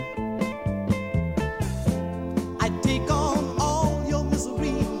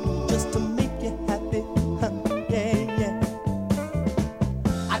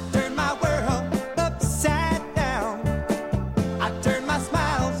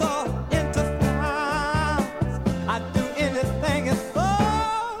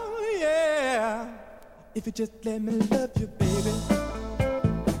If you just let me love you, baby.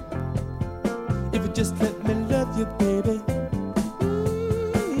 If you just let me love you, baby.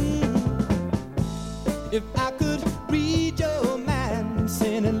 If I could read your mind,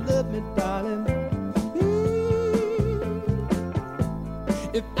 saying and love me, darling.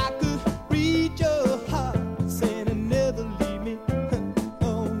 If I could read your heart, saying and never leave me.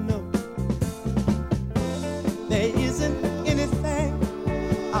 Oh no, there isn't anything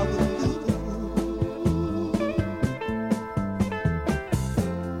I would do.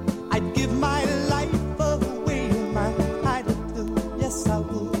 I'd give my life away, my attitude, yes I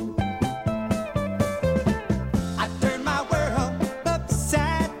would.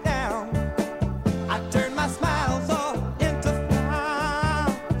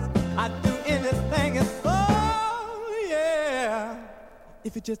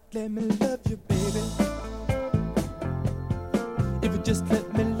 If you just let me love you, baby. If you just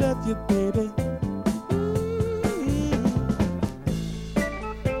let me love you, baby.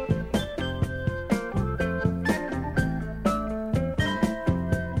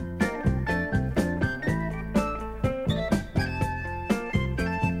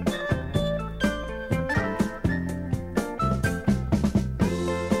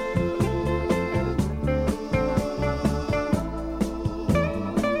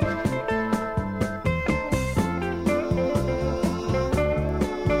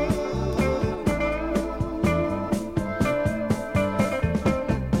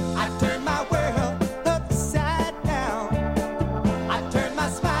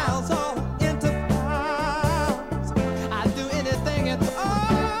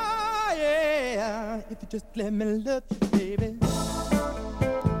 Just let me love you, baby.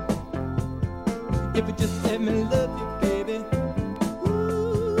 If you just let me love you, baby.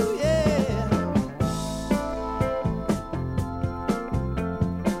 Ooh, yeah.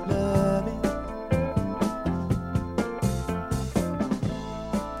 Love me.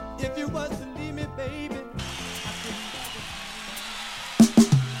 If you was to leave me, baby, I couldn't.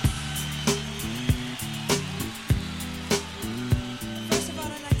 First of all,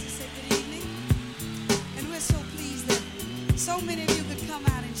 I'd like to say good evening. And we're so pleased that so many of you could come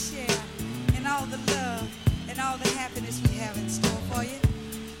out and share in all the love and all the happiness we have in store for you.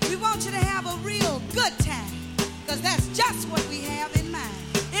 We want you to have a real good time, because that's just what we have in mind.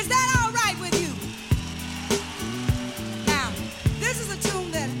 Is that all right with you? Now, this is a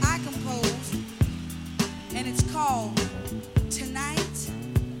tune that I composed, and it's called Tonight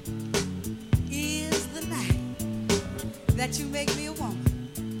Is the Night That You Make Me a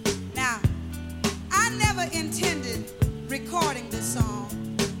Woman. Now, I never intended recording this song.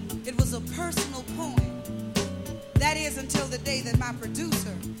 It was a personal poem. That is, until the day that my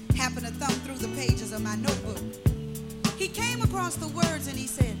producer happened to thumb through the pages of my notebook. He came across the words and he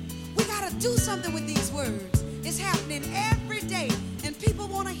said, "We gotta do something with these words. It's happening every day and people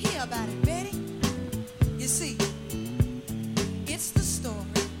want to hear about it, Betty." You see, it's the story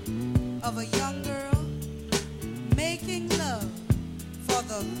of a young girl making love for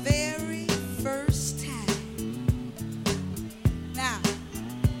the very first time. Now,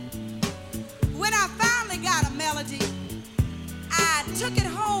 when I finally got a melody, I took it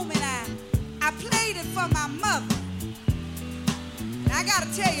home and I played it for my mother. And I gotta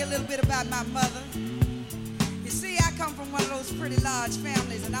tell you a little bit about my mother. You see, I come from one of those pretty large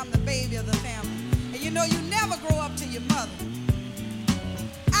families, and I'm the baby of the family. And you know, you never grow up to your mother.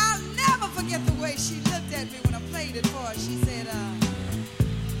 I'll never forget the way she looked at me when I played it for her. She said,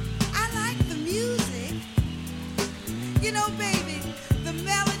 "I like the music. You know, baby, the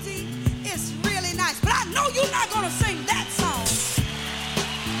melody is really nice, but I know you're not gonna sing that song."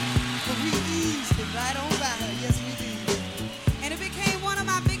 But we eased it right on by her. Yes, we did. And it became one of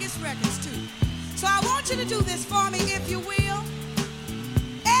my biggest records, too. So I want you to do this for me, if you will.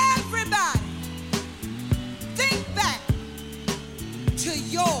 Everybody, think back to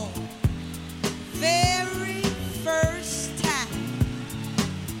your very first time.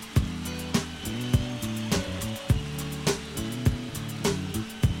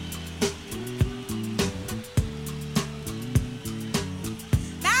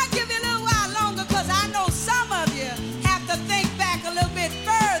 Now I'll give you a little while longer, because I know some of you have to think back a little bit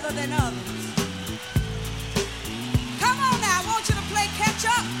further than others. Come on now, I want you to play catch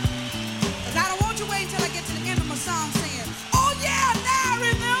up, because I don't want you waiting until I get to the end of my song saying, "Oh yeah, now I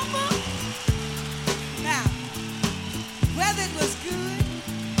remember."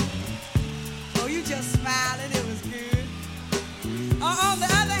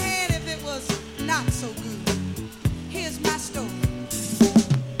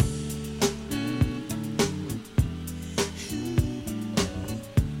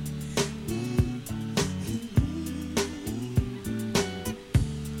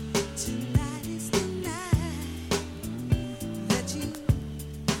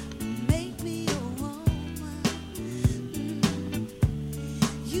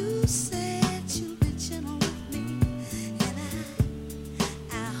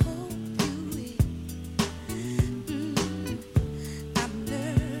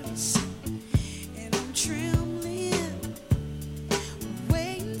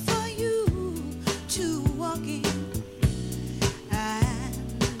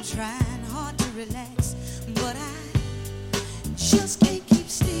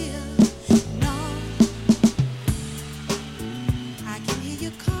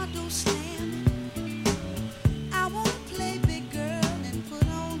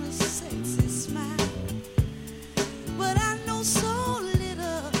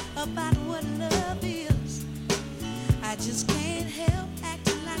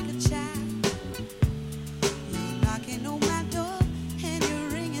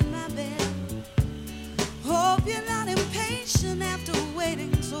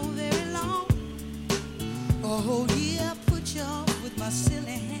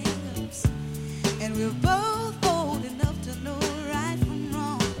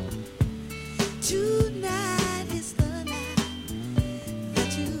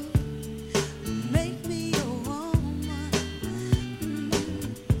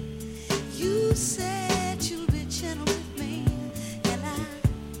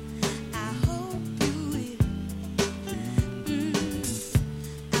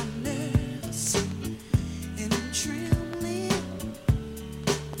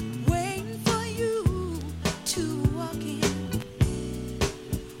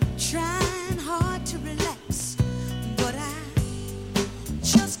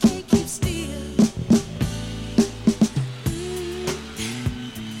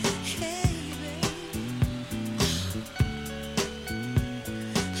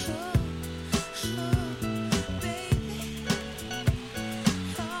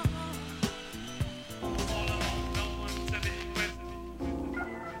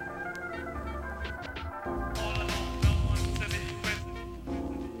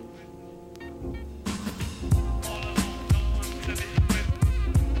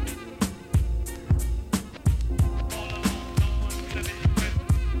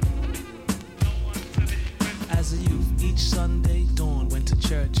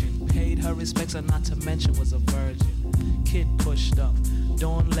 her respects, and not to mention was a virgin. Kid pushed up,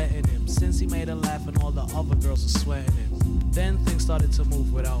 Dawn letting him, since he made her laugh and all the other girls were sweating him. Then things started to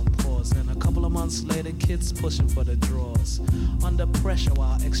move without pause, and a couple of months later, kids pushing for the drawers. Under pressure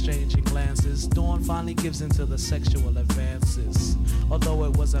while exchanging glances, Dawn finally gives into the sexual advances. Although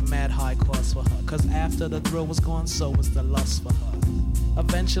it was a mad high cost for her, cause after the thrill was gone, so was the lust for her.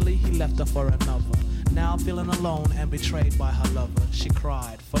 Eventually, he left her for another. Now feeling alone and betrayed by her lover, she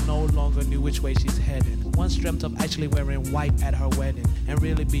cried, for no longer knew which way she's headed. Once dreamt of actually wearing white at her wedding and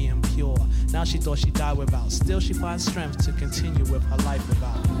really being pure. Now she thought she'd die without. Still she finds strength to continue with her life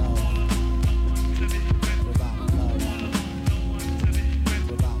without love. Without love.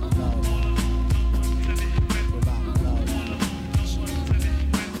 Without love. Without love.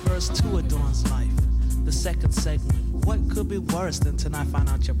 Verse 2 of Dawn's life, the second segment. What could be worse than tonight find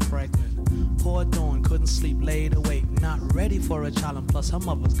out you're pregnant? Poor Dawn couldn't sleep, laid awake, not ready for a child, and plus her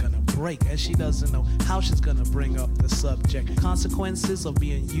mother's gonna break, and she doesn't know how she's gonna bring up the subject. Consequences of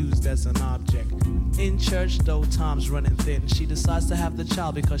being used as an object. In church, though time's running thin, she decides to have the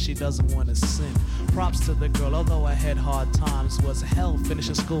child because she doesn't want to sin. Props to the girl, although I had hard times, was hell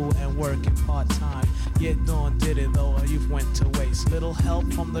finishing school and working part-time. Yet Dawn did it, though her youth went to waste. Little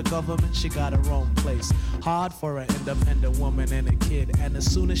help from the government, she got her own place. Hard for an independent woman and a kid, and as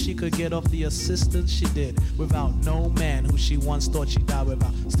soon as she could get off the assistance, she did. Without no man who she once thought she'd die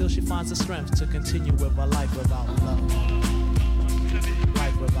without. Still she finds the strength to continue with her life without love.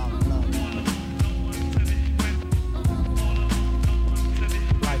 Life without love.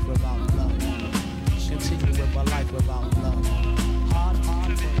 Life without love. Continue with her life without love. Hard for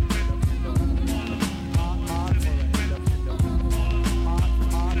an independent woman. Hard for an independent woman.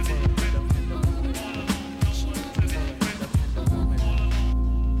 Hard for an independent woman.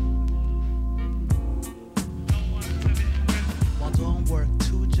 While Dawn worked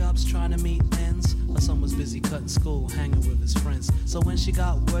 2 jobs trying to meet ends, her son was busy cutting school, hanging with his friends. So when she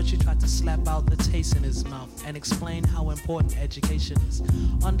got word, she tried to slap out the taste in his mouth and explain how important education is.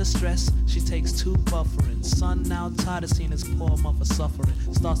 Under stress, she takes 2 bufferings. Son, now tired of seeing his poor mother suffering,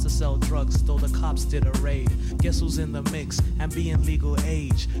 starts to sell drugs, though the cops did a raid. Guess who's in the mix and being legal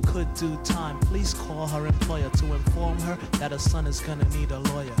age? Could do time. Please call her employer to inform her that her son is gonna need a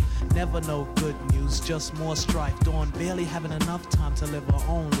lawyer. Never no good news, just more strife. Dawn barely having enough time to live her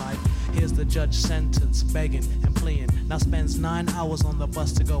own life. Here's the judge sentence, begging and pleading. Now spends 9 hours on the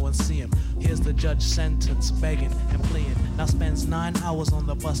bus to go and see him. Here's the judge sentence, begging and pleading. Now spends 9 hours on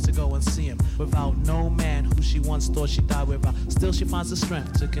the bus to go and see him. Without no man who she once thought she'd die without. Still she finds the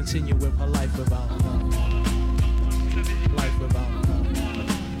strength to continue with her life without love. Life without love.